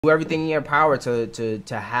Do everything in your power to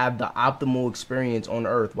have the optimal experience on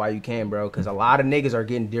Earth while you can, bro. Because a lot of niggas are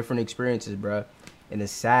getting different experiences, bro. And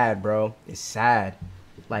it's sad, bro. It's sad.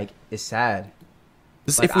 Like, it's sad.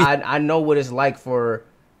 Like, I know what it's like for...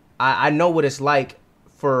 I know what it's like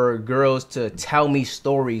for girls to tell me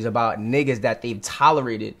stories about niggas that they've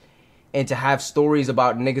tolerated and to have stories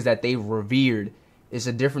about niggas that they've revered. It's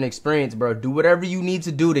a different experience, bro. Do whatever you need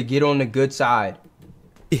to do to get on the good side.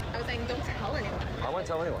 I was saying, don't tell anyone. I won't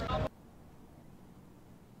tell anyone.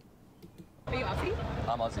 Are you Aussie?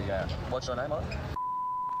 I'm Aussie, yeah. What's your name, Aussie?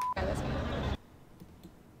 Yeah, that's me.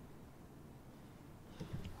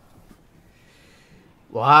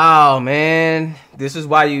 Wow, man. This is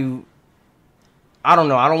why you... I don't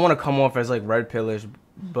know. I don't want to come off as, like, red pillish,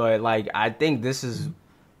 but, like, I think this is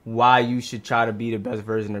why you should try to be the best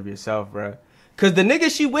version of yourself, bro. Because the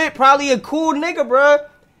nigga she with probably a cool nigga, bro.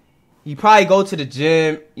 He probably go to the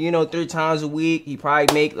gym, you know, 3 times a week. He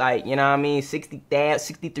probably make, like, you know what I mean,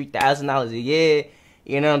 $63,000 a year.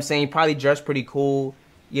 You know what I'm saying? He probably dress pretty cool.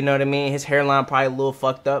 You know what I mean? His hairline probably a little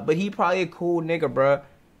fucked up, but he probably a cool nigga, bro.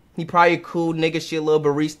 He probably a cool nigga, she a little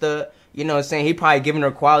barista. You know what I'm saying? He probably giving her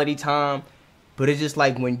quality time. But it's just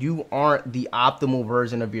like when you aren't the optimal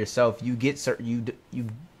version of yourself, you get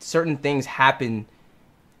certain things happen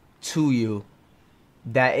to you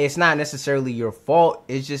that it's not necessarily your fault.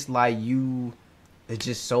 It's just like it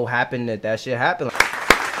just so happened that shit happened.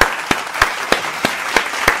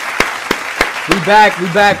 We back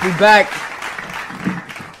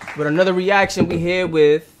with another reaction. We here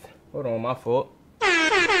with, hold on, my fault.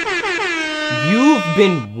 You've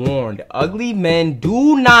been warned. Ugly men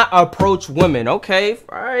do not approach women. Okay,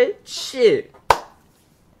 alright, shit.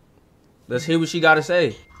 Let's hear what she gotta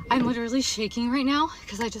say. I'm literally shaking right now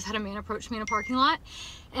because I just had a man approach me in a parking lot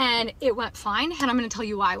and it went fine, and I'm going to tell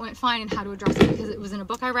you why it went fine and how to address it, because it was in a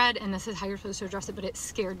book I read and this is how you're supposed to address it, but it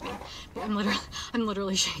scared me. I'm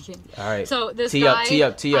literally shaking. All right. So this tee guy,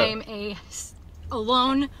 up. I'm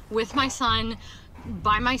alone with my son,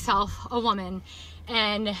 by myself, a woman,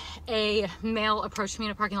 and a male approached me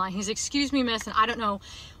in a parking lot. He's, "Excuse me, miss," and I don't know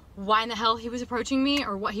why in the hell he was approaching me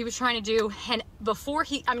or what he was trying to do. And before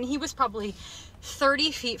he was probably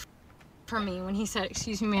 30 feet from me when he said,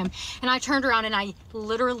 "Excuse me, ma'am," and I turned around and I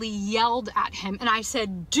literally yelled at him and I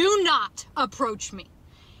said, "Do not approach me."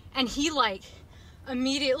 And he like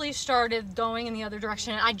immediately started going in the other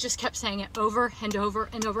direction, and I just kept saying it over and over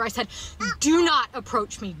and over. I said, "Do not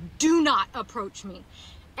approach me, do not approach me."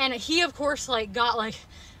 And he of course like got like,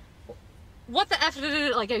 "What the F,"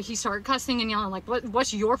 like he started cussing and yelling like,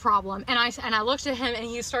 what's your problem? And I looked at him and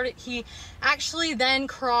he actually then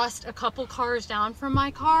crossed a couple cars down from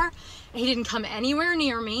my car. He didn't come anywhere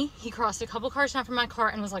near me. He crossed a couple cars down from my car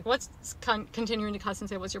and was like, continuing to cuss and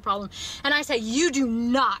say, "What's your problem?" And I said, "You do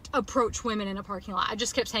not approach women in a parking lot." I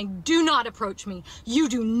just kept saying, "Do not approach me. You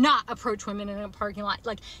do not approach women in a parking lot,"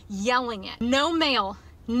 like yelling it. No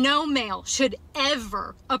male should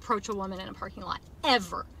ever approach a woman in a parking lot,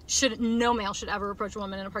 ever. No male should ever approach a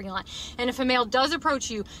woman in a parking lot. And if a male does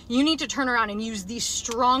approach you, you need to turn around and use the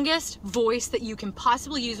strongest voice that you can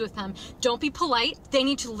possibly use with them. Don't be polite. They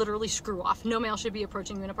need to literally screw off. No male should be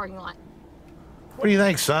approaching you in a parking lot. What do you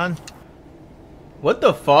think, son? What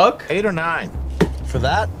the fuck? 8 or 9? For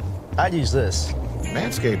that, I'd use this.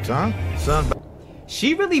 Manscaped, huh? Son.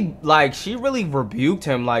 She really rebuked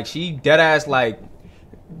him. Like, she dead ass like,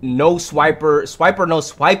 no swiper, no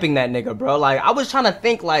swiping that nigga, bro. Like, I was trying to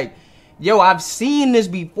think like, yo, I've seen this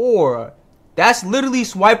before. That's literally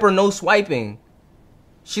swiper, no swiping.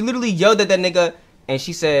 She literally yelled at that nigga and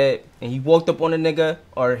she said, and he walked up on the nigga,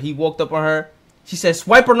 or he walked up on her. She said,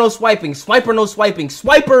 "Swiper, no swiping, swiper, no swiping,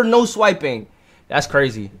 swiper, no swiping." That's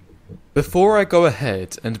crazy. Before I go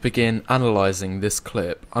ahead and begin analysing this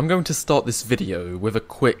clip, I'm going to start this video with a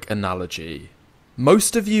quick analogy.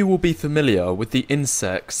 Most of you will be familiar with the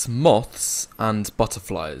insects moths and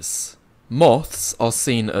butterflies. Moths are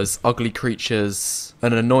seen as ugly creatures,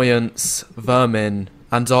 an annoyance, vermin,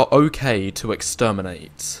 and are okay to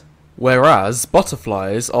exterminate. Whereas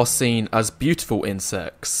butterflies are seen as beautiful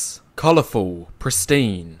insects, colourful,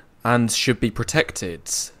 pristine, and should be protected.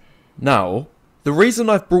 Now, the reason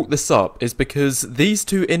I've brought this up is because these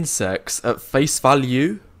two insects at face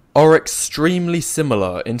value are extremely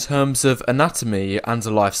similar in terms of anatomy and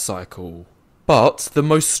life cycle. But the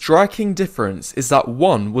most striking difference is that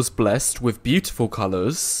one was blessed with beautiful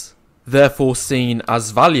colours, therefore seen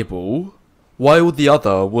as valuable, while the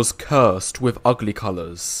other was cursed with ugly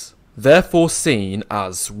colours, therefore seen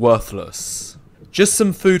as worthless. Just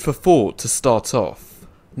some food for thought to start off.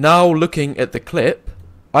 Now looking at the clip,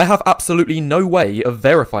 I have absolutely no way of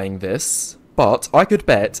verifying this, but I could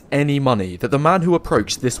bet any money that the man who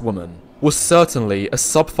approached this woman was certainly a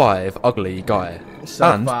sub-5 ugly guy.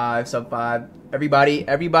 Sub 5.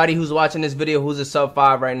 Everybody who's watching this video who's a sub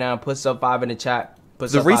 5 right now, put sub 5 in the chat.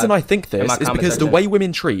 The reason I think this is because the way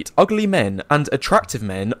women treat ugly men and attractive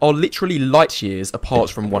men are literally light years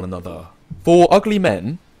apart from one another. For ugly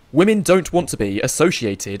men, women don't want to be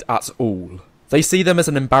associated at all. They see them as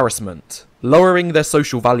an embarrassment, lowering their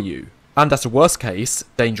social value, and at a worst case,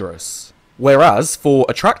 dangerous. Whereas for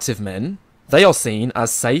attractive men, they are seen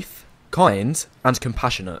as safe, kind, and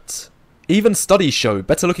compassionate. Even studies show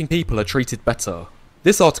better looking people are treated better.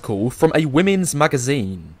 This article from a women's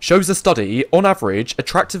magazine shows a study, on average,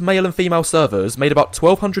 attractive male and female servers made about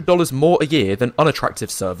 $1,200 more a year than unattractive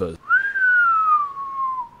servers.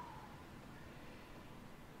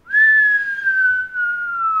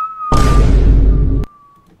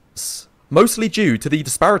 Mostly due to the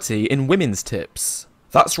disparity in women's tips.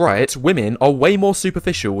 That's right, women are way more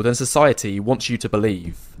superficial than society wants you to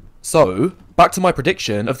believe. So, back to my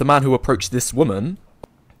prediction of the man who approached this woman.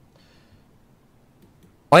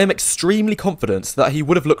 I am extremely confident that he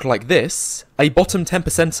would have looked like this, a bottom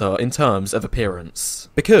 10%er in terms of appearance.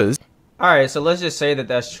 Because... Alright, so let's just say that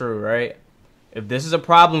that's true, right? If this is a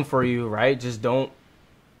problem for you, right, just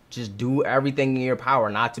do everything in your power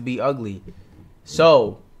not to be ugly.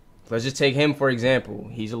 So, let's just take him for example.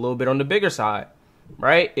 He's a little bit on the bigger side,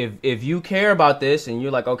 right? If you care about this and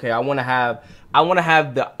you're like, okay, I want to have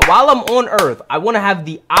the, while I'm on earth, I want to have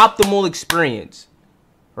the optimal experience,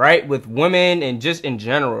 right? With women and just in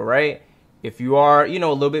general, right? If you are, you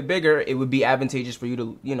know, a little bit bigger, it would be advantageous for you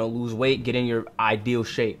to, you know, lose weight, get in your ideal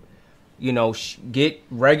shape, you know, get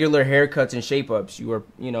regular haircuts and shape ups. You are,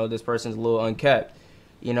 you know, this person's a little unkept,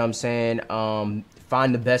 you know what I'm saying?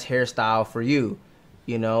 Find the best hairstyle for you,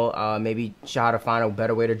 you know, maybe try to find a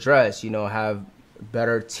better way to dress, you know, have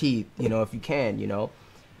better teeth, you know, if you can, you know.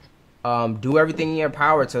 Do everything in your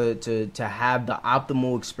power to have the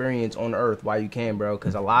optimal experience on earth while you can, bro.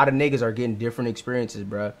 Because a lot of niggas are getting different experiences,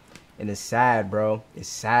 bro. And it's sad, bro. It's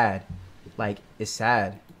sad. Like, it's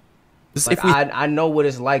sad. Like, I know what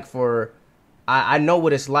it's like for... I know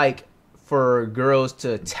what it's like for girls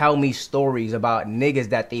to tell me stories about niggas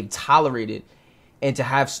that they've tolerated. And to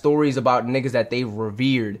have stories about niggas that they've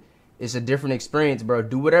revered. It's a different experience, bro.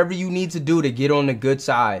 Do whatever you need to do to get on the good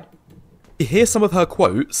side. Here's some of her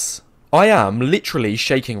quotes. I am literally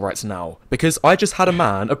shaking right now, because I just had a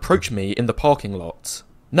man approach me in the parking lot.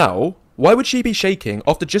 Now, why would she be shaking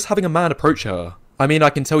after just having a man approach her? I mean, I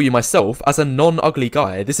can tell you myself, as a non-ugly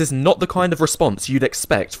guy, this is not the kind of response you'd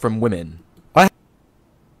expect from women. I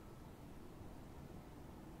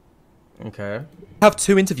have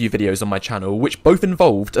 2 interview videos on my channel, which both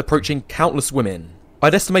involved approaching countless women.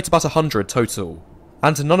 I'd estimate about 100 total.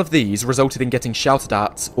 And none of these resulted in getting shouted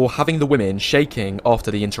at or having the women shaking after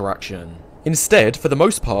the interaction. Instead, for the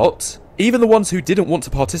most part, even the ones who didn't want to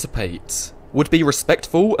participate would be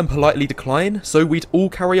respectful and politely decline, so we'd all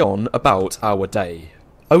carry on about our day.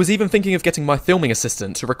 I was even thinking of getting my filming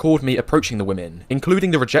assistant to record me approaching the women, including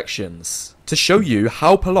the rejections, to show you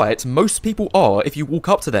how polite most people are if you walk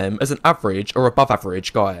up to them as an average or above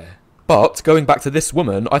average guy. But, going back to this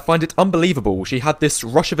woman, I find it unbelievable she had this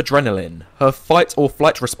rush of adrenaline, her fight or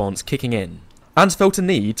flight response kicking in, and felt a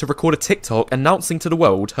need to record a TikTok announcing to the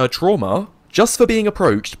world her trauma just for being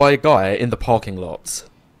approached by a guy in the parking lot.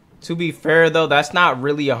 To be fair, though, that's not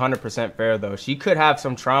really 100% fair, though. She could have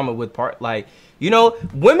some trauma with like, you know,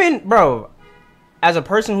 women, bro, as a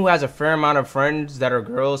person who has a fair amount of friends that are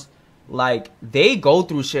girls, like, they go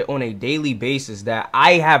through shit on a daily basis that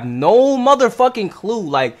I have no motherfucking clue,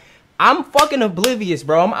 like, I'm fucking oblivious,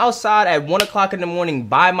 bro. I'm outside at 1 o'clock in the morning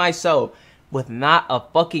by myself with not a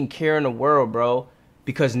fucking care in the world, bro.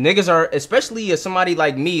 Because niggas are, especially as somebody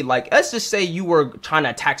like me, like, let's just say you were trying to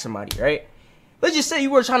attack somebody, right? Let's just say you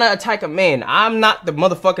were trying to attack a man. I'm not the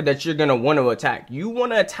motherfucker that you're gonna want to attack. You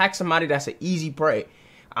want to attack somebody that's an easy prey.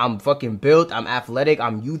 I'm fucking built, I'm athletic,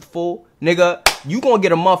 I'm youthful. Nigga, you gonna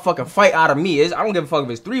get a motherfucking fight out of me. I don't give a fuck if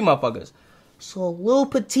it's 3 motherfuckers. So a little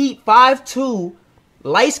petite 5'2",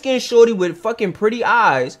 light-skinned shorty with fucking pretty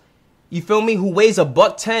eyes, you feel me, who weighs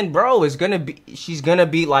 $110, bro, is gonna be, she's gonna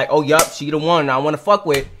be like, oh, yup, she the one I want to fuck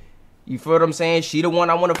with. You feel what I'm saying? She the one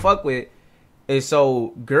I want to fuck with. And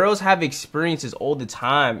so, girls have experiences all the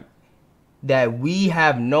time that we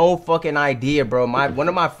have no fucking idea, bro. One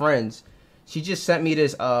of my friends, she just sent me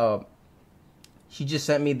this,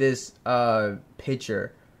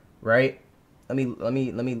 picture, right? Let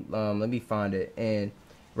me find it. And,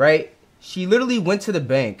 right, she literally went to the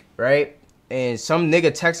bank, right? And some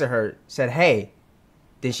nigga texted her, said, hey.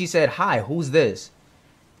 Then she said, hi, who's this?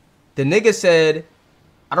 The nigga said,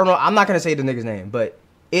 I don't know. I'm not going to say the nigga's name, but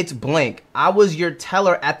it's blank. I was your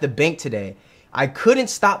teller at the bank today. I couldn't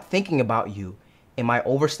stop thinking about you. Am I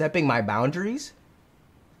overstepping my boundaries?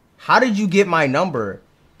 How did you get my number?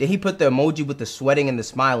 Then he put the emoji with the sweating and the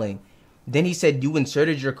smiling. Then he said, you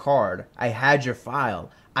inserted your card. I had your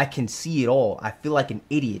file. I can see it all. I feel like an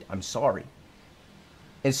idiot. I'm sorry.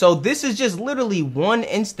 And so this is just literally one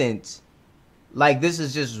instance. Like, this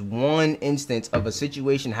is just one instance of a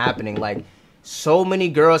situation happening. Like, so many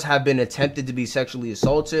girls have been attempted to be sexually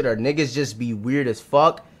assaulted, or niggas just be weird as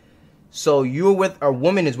fuck. So you're with, a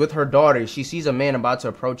woman is with her daughter. She sees a man about to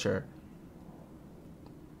approach her.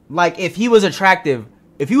 Like, if he was attractive,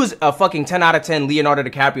 if he was a fucking 10 out of 10 Leonardo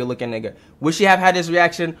DiCaprio looking nigga, would she have had this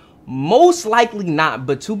reaction? Most likely not.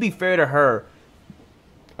 But to be fair to her,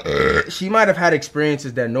 she might have had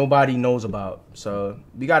experiences that nobody knows about. So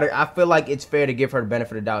we gotta, I feel like it's fair to give her the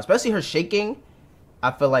benefit of the doubt, especially her shaking.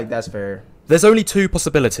 I feel like that's fair. There's only two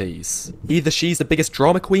possibilities. Either she's the biggest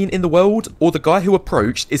drama queen in the world, or the guy who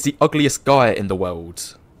approached is the ugliest guy in the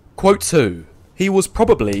world. Quote 2. He was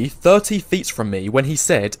probably 30 feet from me when he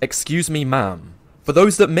said, "Excuse me, ma'am." For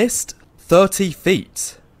those that missed, 30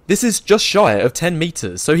 feet. This is just shy of 10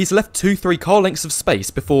 meters, so he's left 2-3 car lengths of space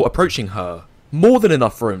before approaching her. More than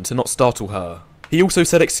enough room to not startle her. He also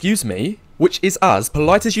said "excuse me," which is as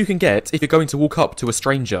polite as you can get if you're going to walk up to a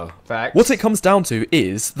stranger. Facts. What it comes down to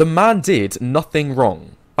is, the man did nothing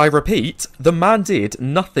wrong. I repeat, the man did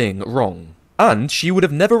nothing wrong. And she would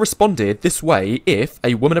have never responded this way if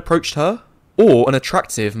a woman approached her, or an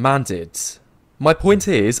attractive man did. My point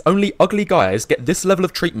is, only ugly guys get this level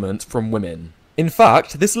of treatment from women. In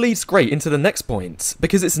fact, this leads great into the next point,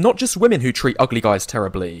 because it's not just women who treat ugly guys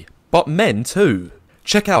terribly, but men too.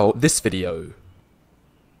 Check out this video.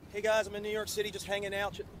 Hey guys, I'm in New York City just hanging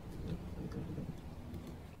out.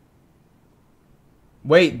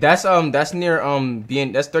 Wait, that's near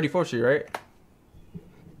that's 34th Street, right?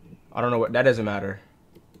 I don't know what, that doesn't matter.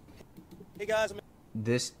 Hey guys,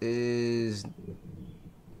 This is,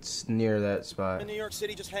 it's near that I'm spot. in New York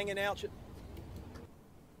City just hanging out.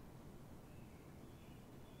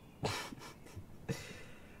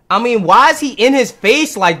 I mean, why is he in his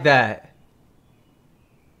face like that?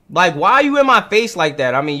 Like, why are you in my face like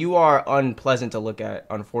that? I mean, you are unpleasant to look at,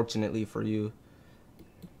 unfortunately for you.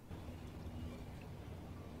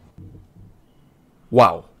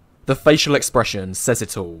 Wow. The facial expression says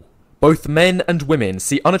it all. Both men and women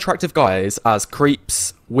see unattractive guys as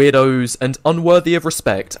creeps, weirdos, and unworthy of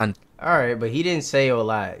respect and... Alright, but he didn't say all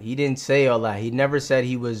that. He didn't say all that. He never said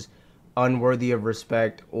he was unworthy of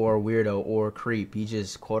respect or weirdo or creep. He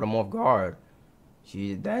just caught him off guard.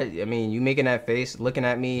 I mean, you making that face, looking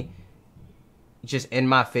at me, just in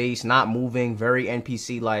my face, not moving, very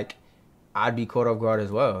NPC, like, I'd be caught off guard as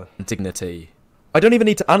well. dignity. I don't even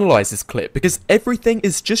need to analyse this clip because everything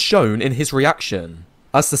is just shown in his reaction.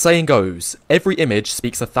 As the saying goes, every image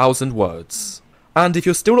speaks 1,000 words. And if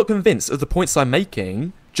you're still not convinced of the points I'm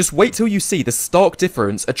making, just wait till you see the stark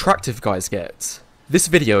difference attractive guys get. This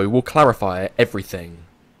video will clarify everything.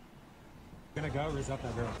 Gonna go or is that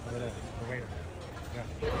girl? Wait.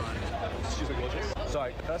 Excuse me, gorgeous.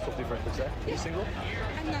 Sorry, can I talk to you for a quick sec? Are you single?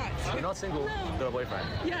 I'm not. You're not single? No. Got a boyfriend?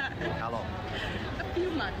 Yeah, How long? a few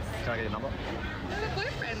months. Can I get your number? I have a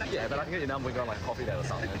boyfriend. Yeah, but I can get your number and go on like a coffee date or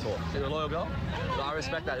something and talk. You're a loyal girl? No, I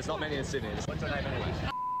respect that. It's not many in Sydney. What's your name anyway?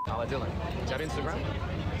 How am I doing? Do you have Instagram?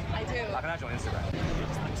 I do. I can add you on Instagram.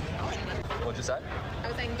 What'd you say? I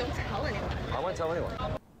was saying don't tell anyone. I won't tell anyone.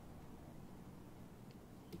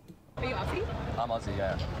 Are you Aussie? I'm Aussie,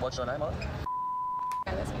 yeah. What's your name, Aussie?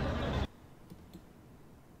 Yeah, that's me.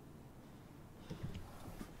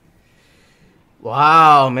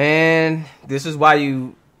 Wow, man. This is why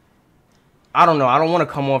you... I don't know. I don't want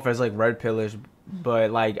to come off as, like, red pillish, but,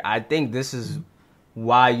 like, I think this is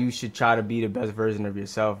why you should try to be the best version of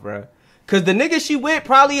yourself, bro. Because the nigga she with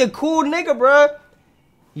probably a cool nigga, bro.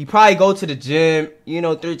 He probably go to the gym,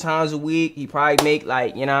 3 times a week. He probably make,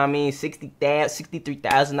 like, you know what I mean,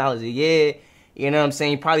 $63,000 a year. You know what I'm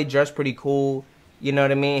saying? He probably dress pretty cool. You know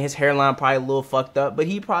what I mean? His hairline probably a little fucked up, but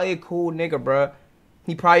he probably a cool nigga, bro.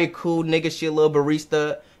 He probably a cool nigga, she a little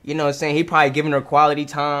barista. You know what I'm saying? He probably giving her quality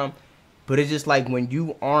time. But it's just like when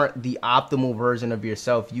you aren't the optimal version of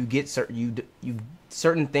yourself, you get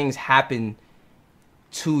certain things happen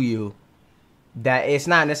to you that it's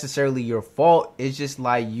not necessarily your fault. It's just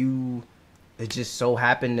like it just so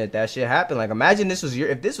happened that shit happened. Like, imagine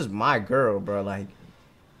if this was my girl, bro, like,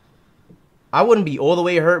 I wouldn't be all the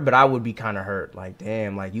way hurt, but I would be kind of hurt. Like,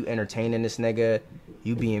 damn, like, you entertaining this nigga,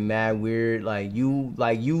 you being mad weird, like you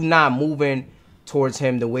not moving towards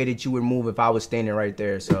him the way that you would move if I was standing right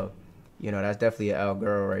there. So, that's definitely an L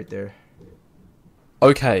girl right there.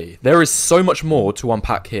 Okay, there is so much more to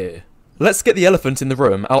unpack here. Let's get the elephant in the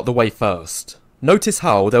room out the way first. Notice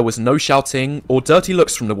how there was no shouting or dirty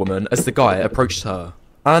looks from the woman as the guy approached her.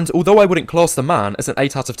 And although I wouldn't class the man as an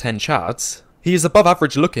 8 out of 10 Chad, he is above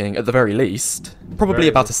average looking at the very least. Probably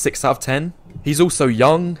about a 6 out of 10. He's also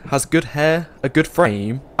young, has good hair, a good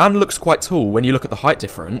frame, and looks quite tall when you look at the height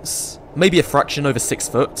difference. Maybe a fraction over 6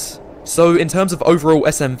 foot. So in terms of overall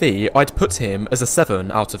SMV, I'd put him as a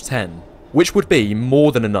 7 out of 10. Which would be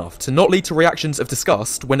more than enough to not lead to reactions of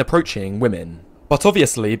disgust when approaching women. But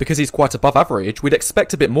obviously, because he's quite above average, we'd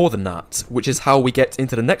expect a bit more than that, which is how we get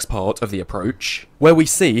into the next part of the approach, where we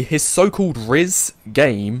see his so-called Riz,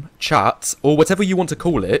 game, chat, or whatever you want to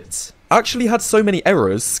call it, actually had so many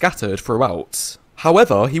errors scattered throughout.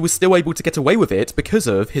 However, he was still able to get away with it because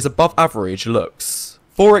of his above average looks.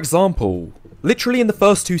 For example, literally in the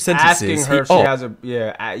first 2 sentences, Asking her if she has a...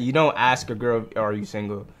 Yeah, you don't ask a girl, are you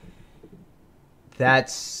single?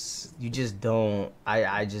 That's... You just don't...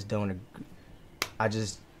 I just don't agree.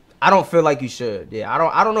 I don't feel like you should. Yeah,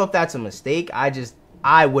 I don't know if that's a mistake.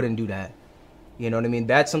 I wouldn't do that. You know what I mean?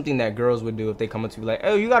 That's something that girls would do if they come up to you like,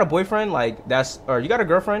 oh, you got a boyfriend? Like, or you got a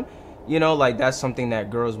girlfriend? You know, like, that's something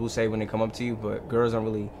that girls will say when they come up to you, but girls don't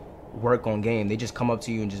really work on game. They just come up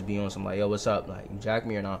to you and just be on some like, yo, what's up? Like, you jack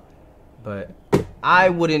me or not? But I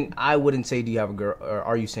wouldn't say, do you have a girl, or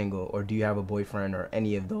are you single, or do you have a boyfriend, or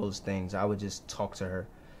any of those things. I would just talk to her,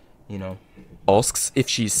 you know. Asks if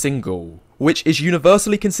she's single, which is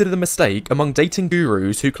universally considered a mistake among dating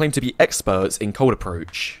gurus who claim to be experts in cold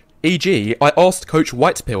approach. E.g., I asked Coach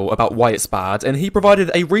Whitepill about why it's bad, and he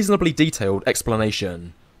provided a reasonably detailed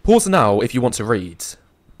explanation. Pause now if you want to read.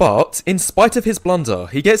 But, in spite of his blunder,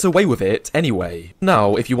 he gets away with it anyway.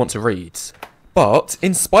 Now if you want to read. But,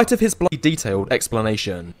 in spite of his detailed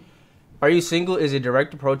explanation. Are you single is a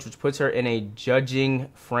direct approach which puts her in a judging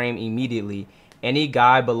frame immediately. Any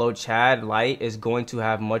guy below Chad Light is going to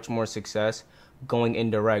have much more success going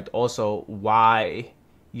indirect. Also, why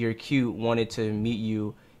you're cute wanted to meet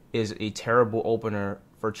you is a terrible opener.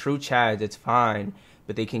 For true Chads, it's fine,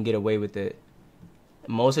 but they can get away with it.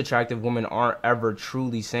 Most attractive women aren't ever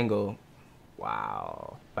truly single.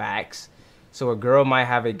 Wow. Facts. So a girl might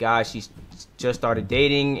have a guy she's just started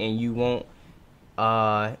dating and you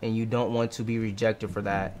don't want to be rejected for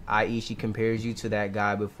that, i.e. she compares you to that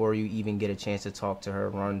guy before you even get a chance to talk to her,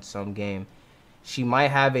 run some game. She might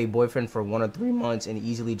have a boyfriend for 1 or 3 months and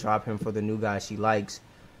easily drop him for the new guy she likes,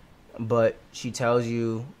 but she tells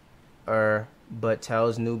you,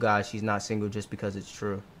 tells new guy she's not single just because it's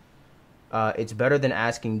true. It's better than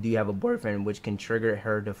asking, do you have a boyfriend, which can trigger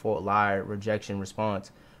her default lie, rejection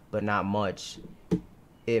response, but not much.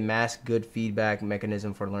 It masks good feedback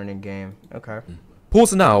mechanism for learning game. Okay.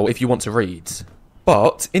 Pause now if you want to read.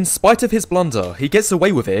 But, in spite of his blunder, he gets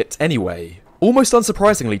away with it anyway. Almost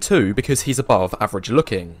unsurprisingly too, because he's above average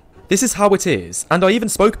looking. This is how it is, and I even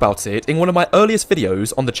spoke about it in one of my earliest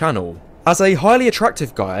videos on the channel. As a highly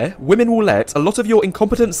attractive guy, women will let a lot of your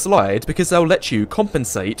incompetence slide because they'll let you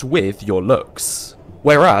compensate with your looks.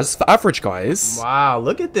 Whereas, for average guys... Wow,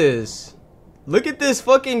 look at this. Look at this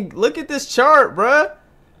chart, bruh.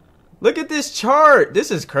 Look at this chart.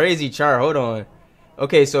 This is crazy chart. Hold on.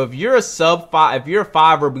 Okay, so if you're a sub 5, if you're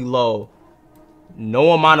 5 or below,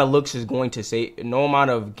 no amount of looks is going to save, no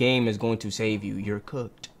amount of game is going to save you. You're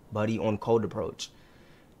cooked, buddy, on cold approach.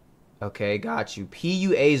 Okay, got you.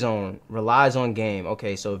 PUA zone relies on game.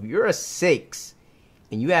 Okay, so if you're a 6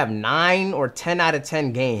 and you have 9 or 10 out of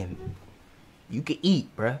 10 game, you can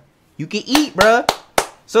eat, bruh. You can eat, bruh.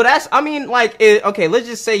 So that's, I mean, like, okay, let's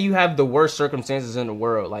just say you have the worst circumstances in the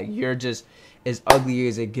world. Like, you're just as ugly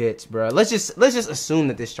as it gets, bro. Let's just assume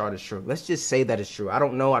that this chart is true. Let's just say that it's true. I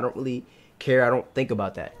don't know. I don't really care. I don't think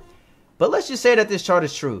about that. But let's just say that this chart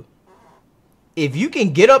is true. If you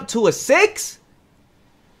can get up to a 6,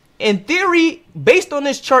 in theory, based on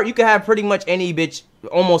this chart, you can have pretty much any bitch,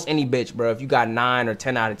 almost any bitch, bro. If you got 9 or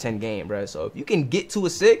 10 out of 10 game, bro. So if you can get to a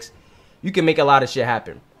 6, you can make a lot of shit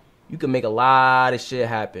happen. You can make a lot of shit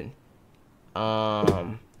happen.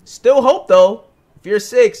 Still hope, though. If you're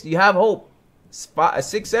 6, you have hope.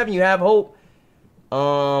 6, 7, you have hope.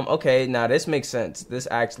 Okay, now this makes sense. This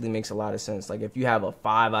actually makes a lot of sense. Like, if you have a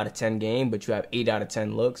 5 out of 10 game, but you have 8 out of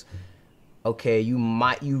 10 looks, okay, you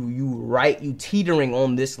might, you teetering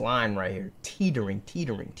on this line right here. Teetering.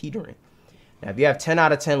 Now, if you have 10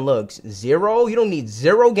 out of 10 looks, 0, you don't need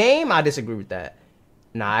 0 game? I disagree with that.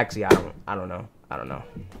 Nah, actually, I don't know.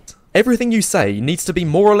 Everything you say needs to be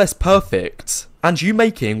more or less perfect, and you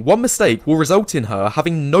making one mistake will result in her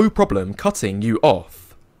having no problem cutting you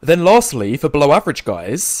off. Then lastly, for below average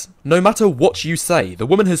guys, no matter what you say, the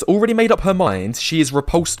woman has already made up her mind she is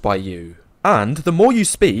repulsed by you. And the more you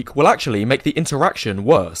speak will actually make the interaction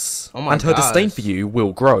worse. Oh my and her gosh. disdain for you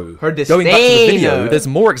will grow. Her Going back to the disdain. video, there's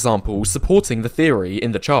more examples supporting the theory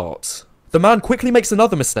in the chart. The man quickly makes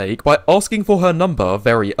another mistake by asking for her number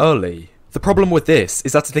very early. The problem with this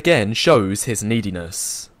is that it again shows his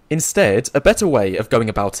neediness. Instead, a better way of going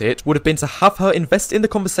about it would have been to have her invest in the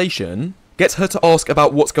conversation, get her to ask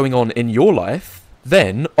about what's going on in your life.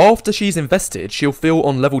 Then, after she's invested, she'll feel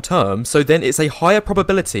on level terms, so then it's a higher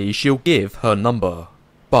probability she'll give her number.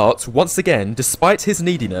 But, once again, despite his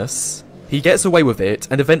neediness, he gets away with it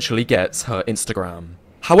and eventually gets her Instagram.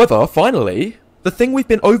 However, finally, the thing we've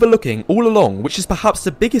been overlooking all along, which is perhaps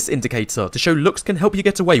the biggest indicator to show looks can help you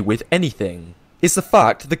get away with anything, is the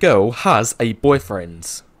fact the girl has a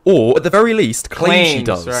boyfriend. Or, at the very least, claims she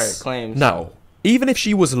does. Right, claims. Now, even if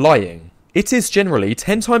she was lying, it is generally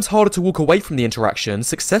 10 times harder to walk away from the interaction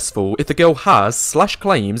successful if the girl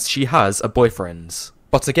has/claims she has a boyfriend.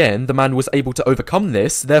 But again, the man was able to overcome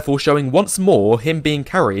this, therefore showing once more him being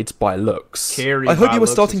carried by looks. I hope you are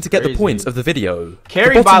starting to get the point of the video.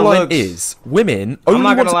 Carried the bottom by line looks. is, women I'm only not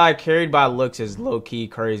want gonna to... lie, carried by looks is low-key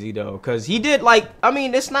crazy though, cause he did I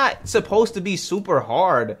mean, it's not supposed to be super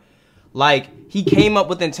hard. Like, he came up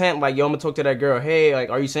with intent, like, yo, I'm gonna talk to that girl, hey, like,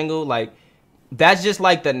 are you single? Like, that's just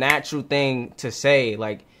like the natural thing to say,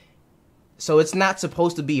 like, so it's not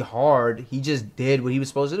supposed to be hard. He just did what he was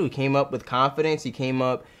supposed to do. He came up with confidence. He came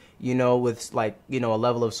up, you know, with like, you know, a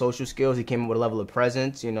level of social skills. He came up with a level of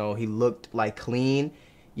presence. You know, he looked like clean.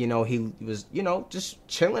 You know, he was, you know, just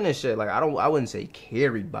chilling and shit. Like, I wouldn't say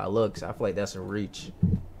carried by looks. I feel like that's a reach.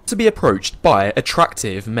 to be approached by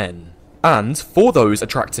attractive men. And for those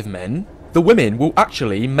attractive men, the women will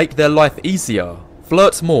actually make their life easier,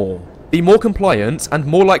 flirt more, be more compliant and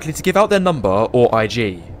more likely to give out their number or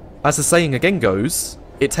IG. As the saying again goes,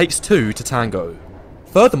 it takes two to tango.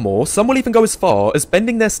 Furthermore, some will even go as far as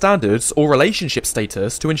bending their standards or relationship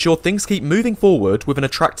status to ensure things keep moving forward with an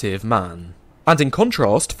attractive man. And in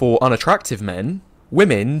contrast, for unattractive men,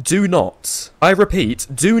 women do not, I repeat,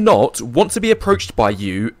 do not want to be approached by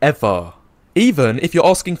you ever. Even if you're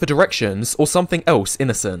asking for directions or something else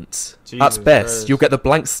innocent. Jesus At best, Christ. you'll get the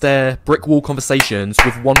blank stare, brick wall conversations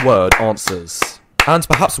with one-word answers. And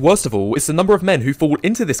perhaps worst of all is the number of men who fall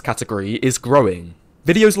into this category is growing.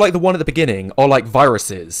 Videos like the one at the beginning are like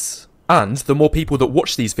viruses. And the more people that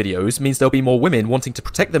watch these videos means there'll be more women wanting to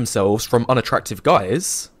protect themselves from unattractive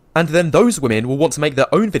guys. And then those women will want to make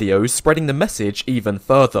their own videos spreading the message even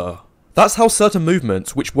further. That's how certain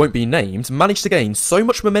movements, which won't be named, manage to gain so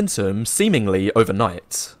much momentum seemingly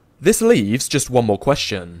overnight. This leaves just one more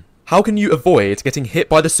question. How can you avoid getting hit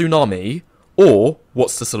by the tsunami? Or,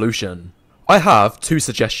 what's the solution? I have two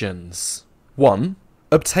suggestions. 1.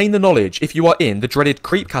 Obtain the knowledge if you are in the dreaded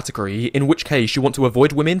creep category, in which case you want to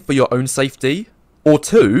avoid women for your own safety. Or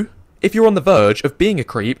 2. If you're on the verge of being a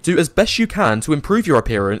creep, do as best you can to improve your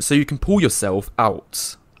appearance so you can pull yourself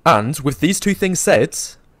out. And with these two things said,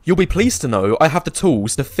 you'll be pleased to know I have the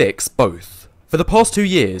tools to fix both. For the past 2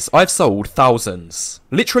 years, I've sold thousands,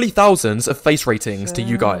 literally thousands of face ratings to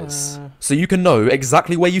you guys. So you can know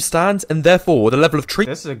exactly where you stand and therefore the level of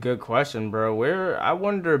treatment. This is a good question, bro. I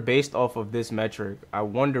wonder, based off of this metric, I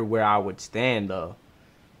wonder where I would stand, though.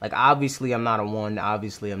 Like, obviously, I'm not a 1.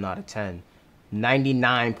 Obviously, I'm not a 10.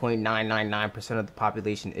 99.999% of the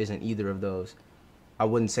population isn't either of those. I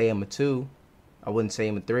wouldn't say I'm a 2. I wouldn't say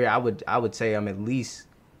I'm a 3. I would say I'm at least...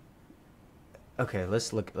 Okay,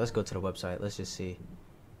 let's go to the website. Let's just see.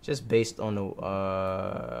 Just based on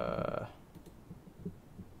the...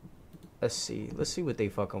 Let's see what they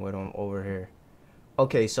fucking with on over here.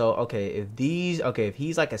 Okay, so, if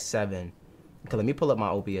he's like a 7. Okay, let me pull up my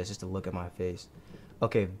OBS just to look at my face.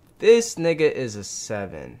 Okay, if this nigga is a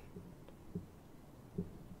 7.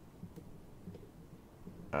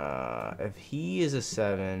 If he is a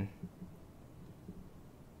 7...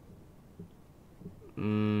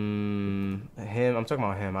 him, I'm talking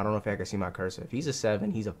about him. I don't know if I can see my cursor. If he's a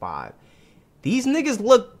 7, he's a 5. These niggas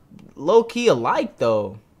look low-key alike,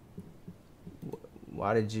 though.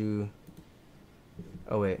 Why did you...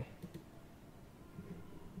 Oh, wait.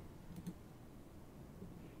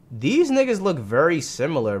 These niggas look very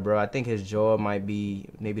similar, bro. I think his jaw might be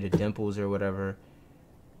maybe the dimples or whatever.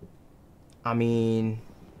 I mean...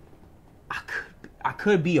 I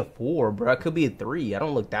could be a 4, bro. I could be a 3. I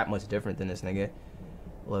don't look that much different than this nigga.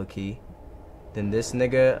 Low-key. Then this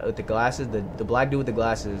nigga with the glasses, the black dude with the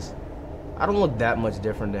glasses. I don't look that much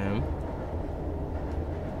different to him.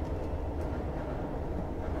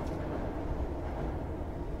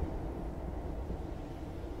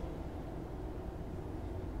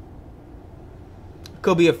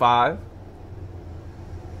 Could be a 5.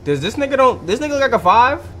 Does this nigga look like a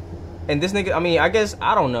 5? And this nigga, I mean, I guess,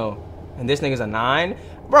 I don't know. And this nigga's a 9.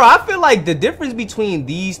 Bro, I feel like the difference between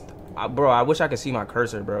these, bro, I wish I could see my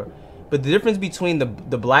cursor, bro. But the difference between the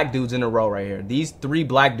black dudes in a row right here, these 3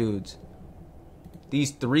 black dudes.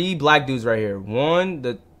 These 3 black dudes right here.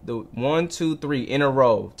 The 1, 2, 3 in a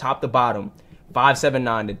row, top to bottom. 5, 7,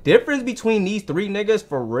 9. The difference between these 3 niggas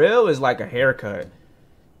for real is like a haircut.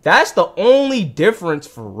 That's the only difference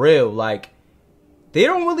for real. Like, they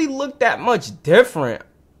don't really look that much different.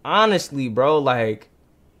 Honestly, bro. Like,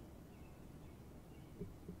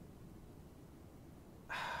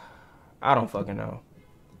 I don't fucking know.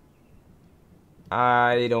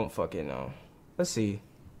 I don't fucking know. Let's see.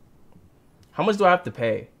 How much do I have to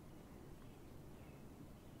pay?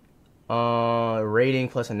 Rating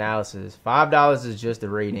plus analysis. $5 is just the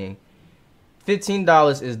rating.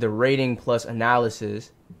 $15 is the rating plus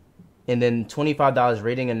analysis. And then $25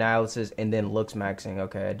 rating analysis and then looks maxing.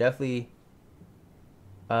 Okay, definitely.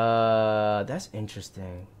 That's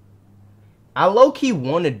interesting. I low-key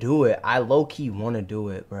want to do it. I low-key want to do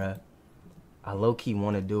it, bruh. I low-key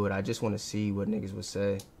want to do it. I just want to see what niggas would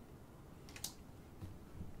say.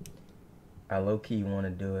 I low-key want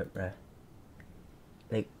to do it, bruh.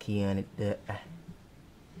 Low-key want to do it.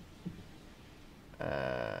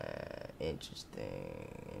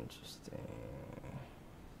 Interesting.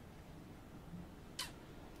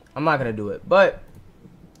 I'm not gonna do it, but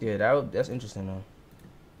yeah, that's interesting though.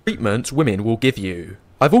 Treatment women will give you.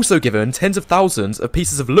 I've also given tens of thousands of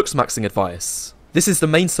pieces of looks maxing advice. This is the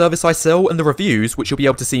main service I sell, and the reviews, which you'll be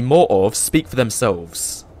able to see more of, speak for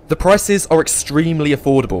themselves. The prices are extremely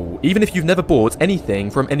affordable, even if you've never bought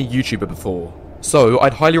anything from any YouTuber before. So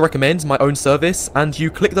I'd highly recommend my own service, and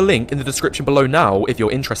you click the link in the description below now if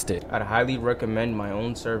you're interested. I'd highly recommend my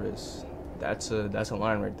own service. That's a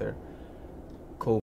line right there.